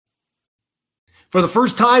For the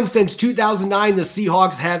first time since 2009, the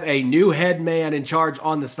Seahawks have a new head man in charge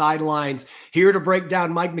on the sidelines. Here to break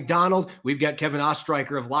down Mike Macdonald, we've got Kevin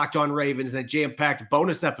Ostreicher of Locked On Ravens and a jam-packed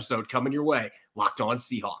bonus episode coming your way. Locked On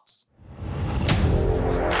Seahawks.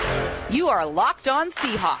 You are Locked On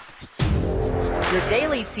Seahawks, your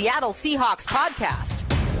daily Seattle Seahawks podcast.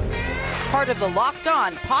 Part of the Locked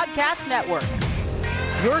On Podcast Network,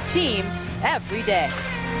 your team every day.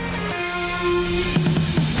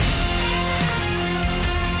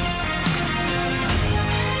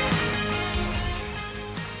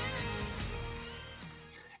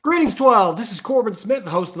 Greetings, 12. This is Corbin Smith, the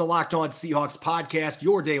host of the Locked On Seahawks podcast,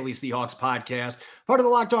 your daily Seahawks podcast, part of the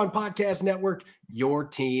Locked On Podcast Network, your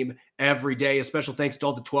team every day. A special thanks to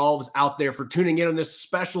all the 12s out there for tuning in on this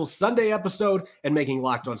special Sunday episode and making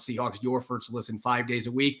Locked On Seahawks your first listen 5 days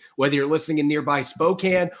a week. Whether you're listening in nearby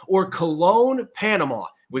Spokane or Cologne, Panama,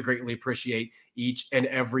 we greatly appreciate each and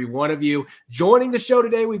every one of you. Joining the show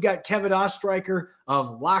today, we've got Kevin Ostreicher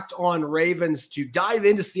of Locked On Ravens to dive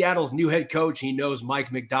into Seattle's new head coach. He knows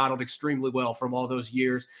Mike Macdonald extremely well from all those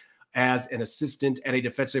years as an assistant and a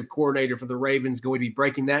defensive coordinator for the Ravens. Going to be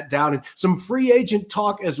breaking that down and some free agent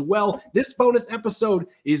talk as well. This bonus episode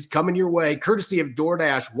is coming your way courtesy of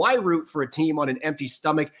DoorDash. Why root for a team on an empty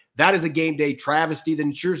stomach? That is a game day travesty that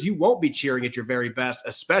ensures you won't be cheering at your very best,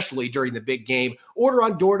 especially during the big game. Order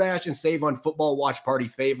on DoorDash and save on football watch party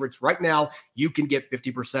favorites. Right now, you can get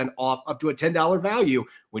 50% off up to a $10 value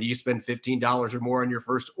when you spend $15 or more on your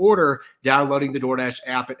first order, downloading the DoorDash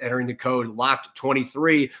app and entering the code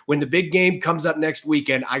LOCKED23. When the big game comes up next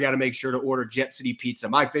weekend, I got to make sure to order Jet City Pizza,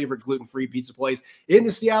 my favorite gluten-free pizza place in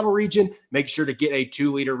the Seattle region. Make sure to get a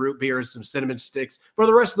 2-liter root beer and some cinnamon sticks for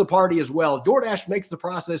the rest of the party as well. DoorDash makes the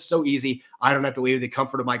process so easy. I don't have to leave the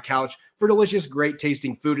comfort of my couch for delicious, great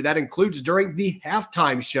tasting food. And that includes during the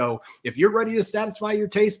halftime show. If you're ready to satisfy your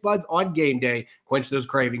taste buds on game day, quench those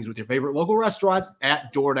cravings with your favorite local restaurants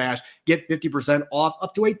at DoorDash. Get 50% off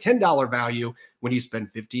up to a $10 value when you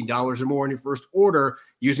spend $15 or more on your first order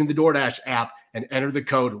using the DoorDash app and enter the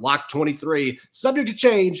code LOCK23. Subject to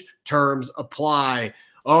change, terms apply.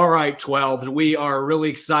 All right, 12. We are really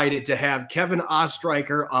excited to have Kevin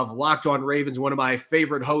Ostreicher of Locked On Ravens, one of my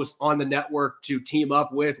favorite hosts on the network to team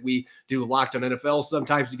up with. We do Locked On NFL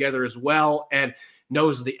sometimes together as well, and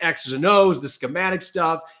knows the X's and O's, the schematic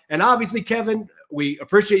stuff. And obviously, Kevin, we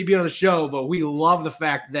appreciate you being on the show, but we love the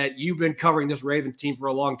fact that you've been covering this Ravens team for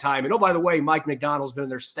a long time. And oh, by the way, Mike Macdonald's been in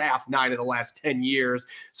their staff 9 of the last 10 years.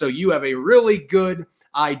 So you have a really good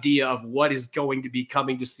idea of what is going to be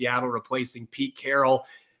coming to Seattle, replacing Pete Carroll.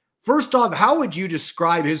 First off, how would you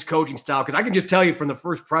describe his coaching style? Because I can just tell you from the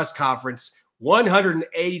first press conference,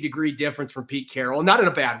 180-degree difference from Pete Carroll. Not in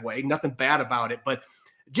a bad way, nothing bad about it, but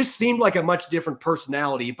just seemed like a much different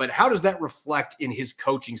personality. But how does that reflect in his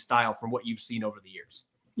coaching style from what you've seen over the years?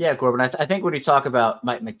 Yeah, Corbin, I think when you talk about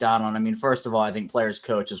Mike Macdonald, I mean, first of all, I think players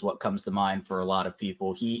coach is what comes to mind for a lot of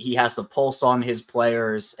people. He has the pulse on his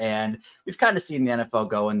players, and we've kind of seen the NFL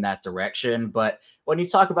go in that direction. But when you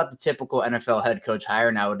talk about the typical NFL head coach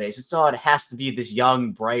hire nowadays, it has to be this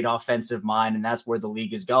young, bright offensive mind, and that's where the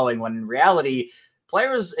league is going. When in reality,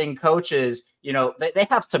 players and coaches, you know, they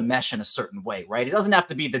have to mesh in a certain way, right? It doesn't have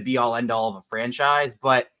to be the be-all, end-all of a franchise,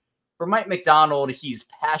 but for Mike Macdonald, he's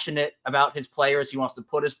passionate about his players. He wants to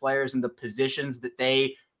put his players in the positions that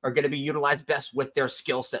they are going to be utilized best with their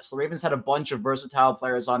skill sets. The Ravens had a bunch of versatile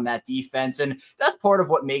players on that defense, and that's part of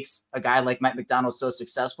what makes a guy like Mike Macdonald so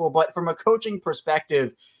successful. But from a coaching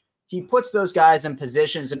perspective, he puts those guys in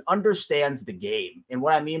positions and understands the game. And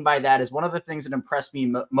what I mean by that is one of the things that impressed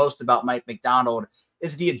me most about Mike Macdonald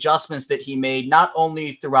is the adjustments that he made, not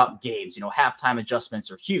only throughout games. You know, halftime adjustments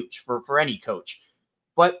are huge for any coach.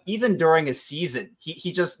 But even during a season,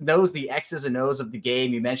 he just knows the X's and O's of the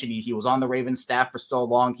game. You mentioned he was on the Ravens staff for so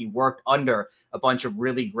long. He worked under a bunch of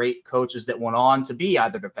really great coaches that went on to be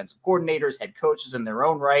either defensive coordinators, head coaches in their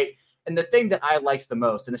own right. And the thing that I liked the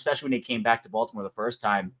most, and especially when he came back to Baltimore the first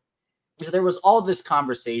time, is there was all this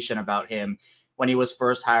conversation about him when he was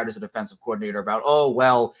first hired as a defensive coordinator about, oh,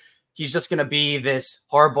 well, he's just going to be this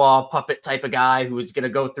Harbaugh puppet type of guy who is going to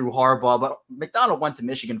go through Harbaugh. But Macdonald went to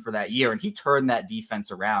Michigan for that year, and he turned that defense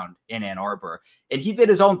around in Ann Arbor. And he did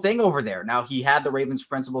his own thing over there. Now, he had the Ravens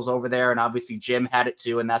principles over there, and obviously Jim had it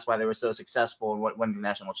too, and that's why they were so successful and winning the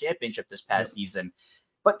national championship this past season.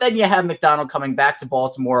 But then you have Macdonald coming back to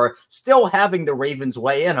Baltimore, still having the Ravens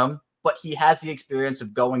way in him, but he has the experience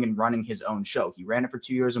of going and running his own show. He ran it for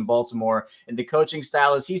 2 years in Baltimore, and the coaching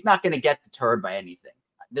style is he's not going to get deterred by anything.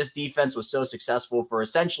 This defense was so successful for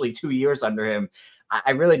essentially 2 years under him.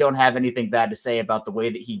 I really don't have anything bad to say about the way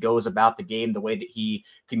that he goes about the game, the way that he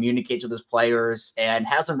communicates with his players, and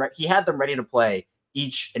he had them ready to play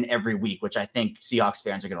each and every week, which I think Seahawks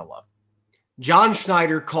fans are going to love. John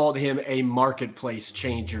Schneider called him a marketplace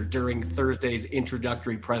changer during Thursday's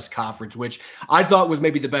introductory press conference, which I thought was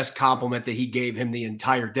maybe the best compliment that he gave him the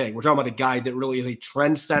entire day. We're talking about a guy that really is a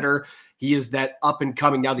trendsetter. He is that up and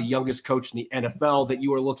coming, now the youngest coach in the NFL, that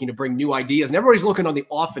you are looking to bring new ideas. And everybody's looking on the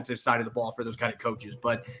offensive side of the ball for those kind of coaches.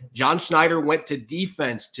 But John Schneider went to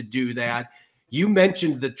defense to do that. You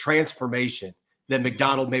mentioned the transformation that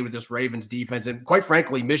Macdonald made with this Ravens defense. And quite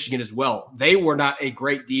frankly, Michigan as well. They were not a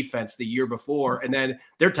great defense the year before. And then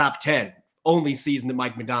they're top 10, only season that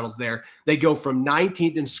Mike Macdonald's there. They go from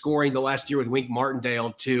 19th in scoring the last year with Wink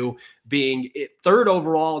Martindale to being third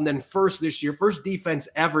overall and then first this year, first defense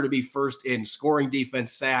ever to be first in scoring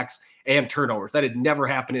defense, sacks, and turnovers. That had never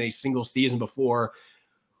happened in a single season before.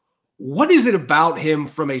 What is it about him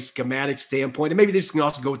from a schematic standpoint? And maybe this can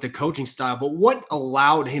also go with the coaching style, but what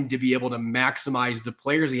allowed him to be able to maximize the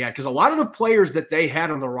players he had? Because a lot of the players that they had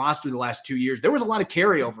on the roster the last 2 years, there was a lot of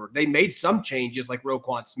carryover. They made some changes like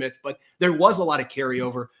Roquan Smith, but there was a lot of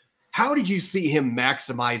carryover. How did you see him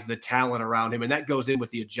maximize the talent around him? And that goes in with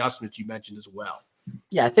the adjustments you mentioned as well.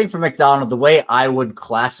 Yeah, I think for Macdonald, the way I would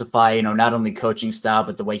classify, not only coaching style,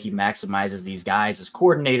 but the way he maximizes these guys is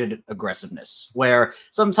coordinated aggressiveness, where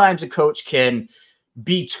sometimes a coach can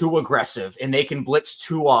be too aggressive and they can blitz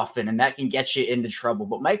too often and that can get you into trouble.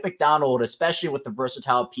 But Mike Macdonald, especially with the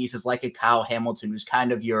versatile pieces like a Kyle Hamilton, who's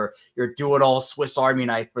kind of your do-it-all Swiss Army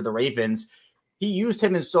knife for the Ravens, he used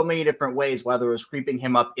him in so many different ways, whether it was creeping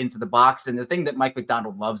him up into the box. And the thing that Mike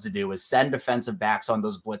Macdonald loves to do is send defensive backs on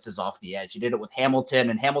those blitzes off the edge. He did it with Hamilton,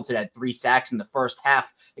 and Hamilton had 3 sacks in the first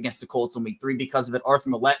half against the Colts in week 3 because of it. Arthur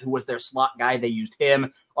Millette, who was their slot guy, they used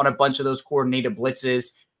him on a bunch of those coordinated blitzes.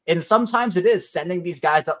 And sometimes it is sending these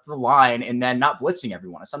guys up to the line and then not blitzing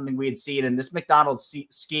everyone. It's something we had seen in this Macdonald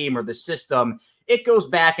scheme or the system. It goes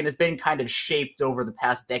back and has been kind of shaped over the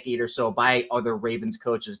past decade or so by other Ravens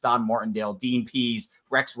coaches, Don Martindale, Dean Pease,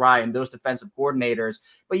 Rex Ryan, those defensive coordinators.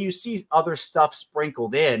 But you see other stuff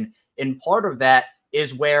sprinkled in. And part of that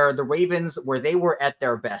is where the Ravens, where they were at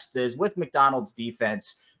their best, is with Macdonald's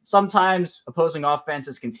defense. Sometimes opposing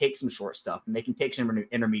offenses can take some short stuff and they can take some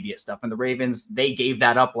intermediate stuff. And the Ravens, they gave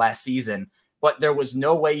that up last season, but there was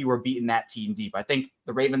no way you were beating that team deep. I think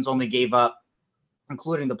the Ravens only gave up,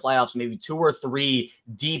 including the playoffs, maybe 2 or 3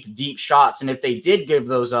 deep shots. And if they did give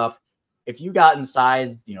those up, if you got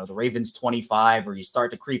inside, the Ravens 25, or you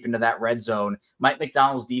start to creep into that red zone, Mike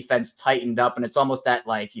Macdonald's defense tightened up. And it's almost that,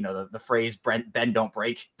 the phrase bend, don't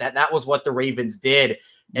break. That was what the Ravens did.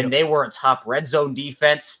 And They were a top red zone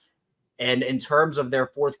defense. And in terms of their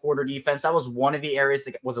fourth quarter defense, that was one of the areas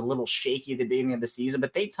that was a little shaky at the beginning of the season,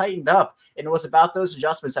 but they tightened up. And it was about those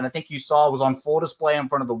adjustments. And I think you saw it was on full display in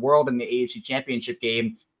front of the world in the AFC Championship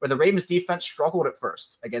game, where the Ravens defense struggled at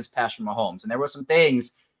first against Patrick Mahomes. And there were some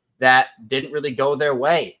things that didn't really go their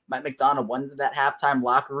way. Mike Macdonald went into that halftime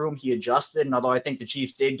locker room. He adjusted. And although I think the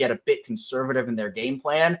Chiefs did get a bit conservative in their game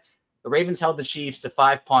plan, the Ravens held the Chiefs to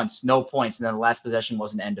 5 punts, no points. And then the last possession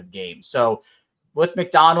was an end of game. So with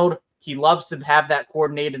Macdonald, he loves to have that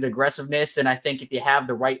coordinated aggressiveness. And I think if you have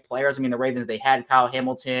the right players, the Ravens, they had Kyle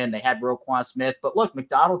Hamilton, they had Roquan Smith. But look,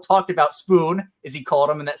 Macdonald talked about Spoon, as he called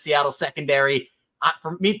him, in that Seattle secondary.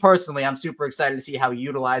 For me personally, I'm super excited to see how he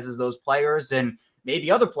utilizes those players and maybe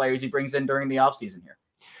other players he brings in during the offseason here.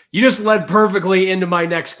 You just led perfectly into my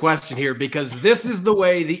next question here, because this is the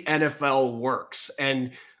way the NFL works.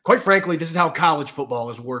 And quite frankly, this is how college football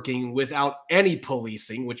is working without any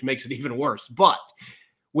policing, which makes it even worse. But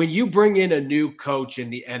when you bring in a new coach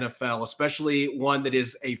in the NFL, especially one that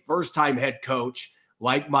is a first-time head coach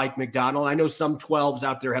like Mike Macdonald, I know some 12s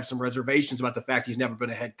out there have some reservations about the fact he's never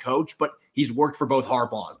been a head coach, but he's worked for both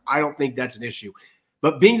Harbaughs. I don't think that's an issue.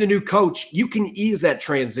 But being the new coach, you can ease that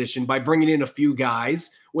transition by bringing in a few guys,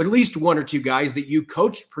 or at least 1 or 2 guys that you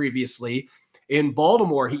coached previously in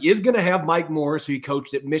Baltimore. He is going to have Mike Morris, who he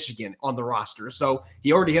coached at Michigan, on the roster. So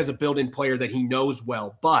he already has a built-in player that he knows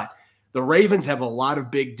well. But the Ravens have a lot of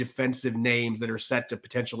big defensive names that are set to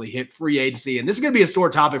potentially hit free agency. And this is going to be a sore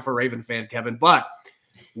topic for Raven fan, Kevin. But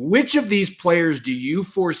which of these players do you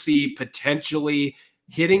foresee potentially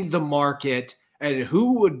hitting the market? And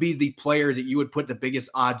who would be the player that you would put the biggest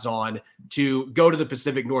odds on to go to the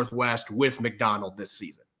Pacific Northwest with Macdonald this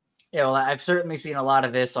season? Yeah, well, I've certainly seen a lot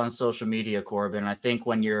of this on social media, Corbin. I think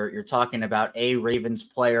when you're talking about a Ravens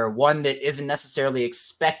player, one that isn't necessarily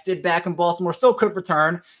expected back in Baltimore, still could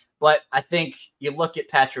return, But I think you look at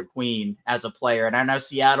Patrick Queen as a player, and I know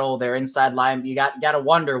Seattle, their inside line, you got to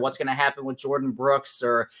wonder what's going to happen with Jordan Brooks,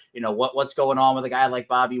 or what's going on with a guy like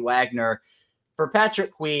Bobby Wagner. For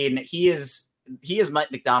Patrick Queen, he is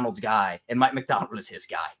Mike Macdonald's guy, and Mike Macdonald is his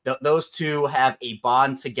guy. Those two have a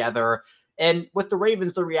bond together. And with the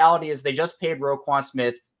Ravens, the reality is they just paid Roquan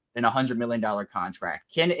Smith an $100 million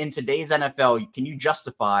contract. In today's NFL, can you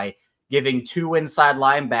justify giving two inside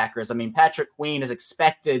linebackers? I mean, Patrick Queen is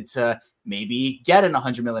expected to maybe get an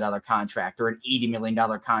 $100 million contract or an $80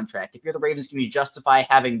 million contract. If you're the Ravens, can you justify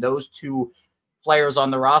having those two players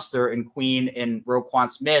on the roster, and Queen and Roquan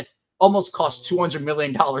Smith almost cost $200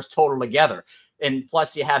 million total together? And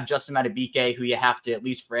plus you have Justin Madubuike, who you have to at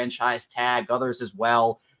least franchise tag, others as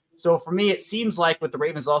well. So for me, it seems like with the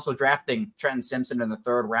Ravens also drafting Trenton Simpson in the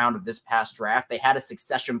third round of this past draft, they had a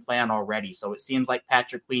succession plan already. So it seems like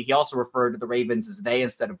Patrick Queen, he also referred to the Ravens as they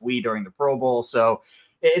instead of we during the Pro Bowl. So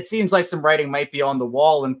it seems like some writing might be on the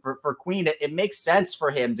wall. And for Queen, it makes sense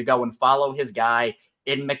for him to go and follow his guy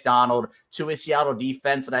in Macdonald to a Seattle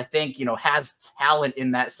defense that I think, has talent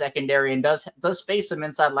in that secondary and does face some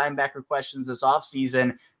inside linebacker questions this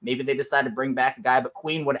offseason. Maybe they decide to bring back a guy, but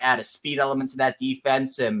Queen would add a speed element to that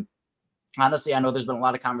defense. And honestly, I know there's been a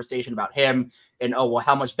lot of conversation about him and,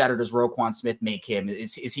 how much better does Roquan Smith make him?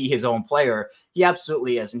 Is he his own player? He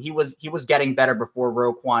absolutely is. And he was getting better before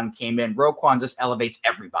Roquan came in. Roquan just elevates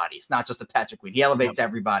everybody. It's not just a Patrick Queen. He elevates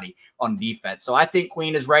everybody on defense. So I think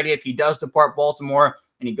Queen is ready. If he does depart Baltimore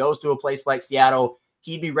and he goes to a place like Seattle,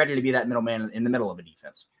 he'd be ready to be that middleman in the middle of a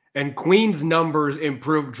defense. And Queen's numbers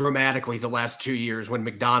improved dramatically the last 2 years when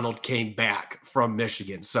Macdonald came back from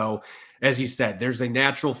Michigan. So as you said, there's a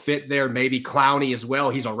natural fit there. Maybe Clowney as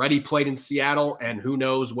well. He's already played in Seattle, and who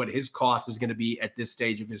knows what his cost is going to be at this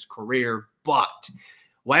stage of his career. But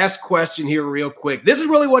last question here real quick. This is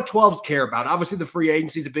really what 12s care about. Obviously, the free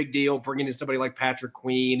agency is a big deal, bringing in somebody like Patrick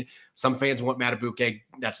Queen. Some fans want Madubuike.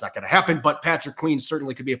 That's not going to happen, but Patrick Queen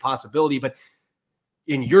certainly could be a possibility. But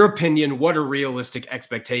in your opinion, what are realistic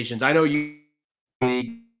expectations? I know you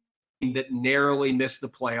that narrowly missed the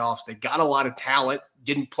playoffs. They got a lot of talent,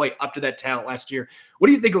 didn't play up to that talent last year. What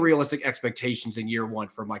do you think are realistic expectations in year one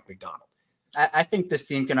for Mike Macdonald? I think this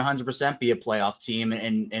team can 100% be a playoff team.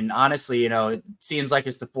 And honestly, it seems like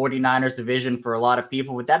it's the 49ers division for a lot of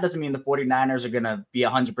people, but that doesn't mean the 49ers are going to be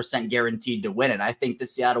 100% guaranteed to win it. I think that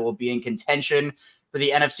Seattle will be in contention for the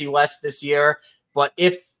NFC West this year. But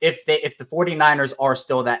if the 49ers are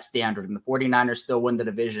still that standard and the 49ers still win the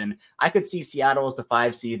division, I could see Seattle as the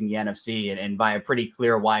 5 seed in the NFC and by a pretty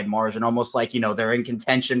clear wide margin, almost like, they're in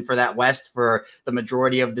contention for that West for the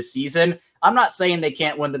majority of the season. I'm not saying they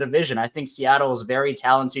can't win the division. I think Seattle is very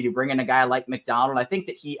talented. You bring in a guy like Macdonald. I think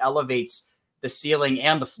that he elevates the ceiling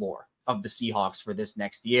and the floor of the Seahawks for this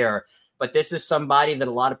next year. But this is somebody that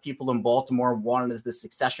a lot of people in Baltimore wanted as the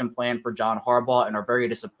succession plan for John Harbaugh and are very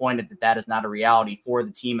disappointed that that is not a reality for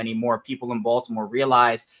the team anymore. People in Baltimore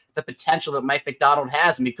realize the potential that Mike Macdonald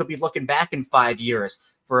has. And we could be looking back in 5 years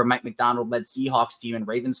for a Mike Macdonald-led Seahawks team, and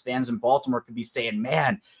Ravens fans in Baltimore could be saying,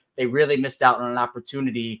 man, they really missed out on an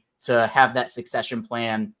opportunity to have that succession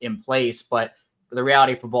plan in place. But the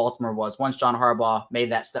reality for Baltimore was once John Harbaugh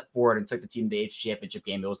made that step forward and took the team to the AFC Championship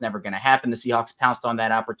game, it was never going to happen. The Seahawks pounced on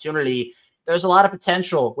that opportunity. There's a lot of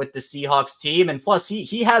potential with the Seahawks team. And plus,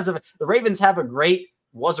 the Ravens have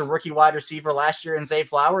was a rookie wide receiver last year in Zay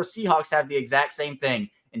Flowers. Seahawks have the exact same thing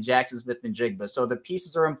in Jackson Smith-Njigba. So the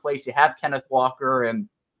pieces are in place. You have Kenneth Walker and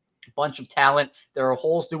a bunch of talent. There are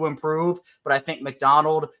holes to improve, but I think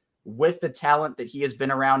Macdonald, with the talent that he has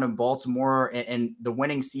been around in Baltimore and the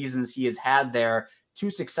winning seasons he has had there,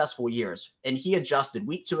 2 successful years. And he adjusted.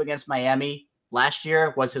 Week 2 against Miami last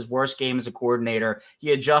year was his worst game as a coordinator.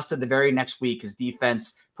 He adjusted the very next week. His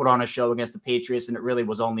defense put on a show against the Patriots, and it really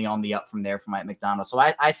was only on the up from there for Mike Macdonald. So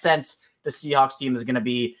I sense the Seahawks team is going to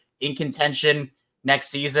be in contention next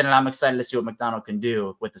season, and I'm excited to see what Macdonald can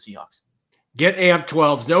do with the Seahawks. Get amped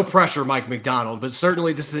 12s. No pressure, Mike Macdonald, but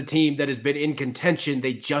certainly this is a team that has been in contention.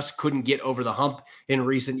 They just couldn't get over the hump in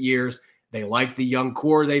recent years. They like the young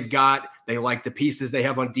core they've got. They like the pieces they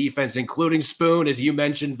have on defense, including Spoon, as you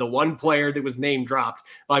mentioned, the one player that was name dropped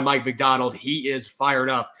by Mike Macdonald. He is fired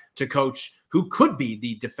up to coach who could be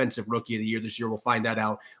the defensive rookie of the year this year. We'll find that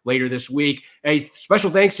out later this week. A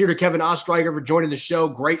special thanks here to Kevin Ostreicher for joining the show.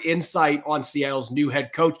 Great insight on Seattle's new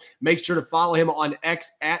head coach. Make sure to follow him on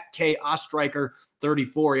X at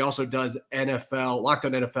KOstreicher34. He also does Locked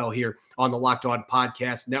On NFL here on the Locked On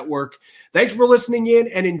Podcast Network. Thanks for listening in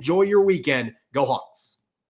and enjoy your weekend. Go Hawks.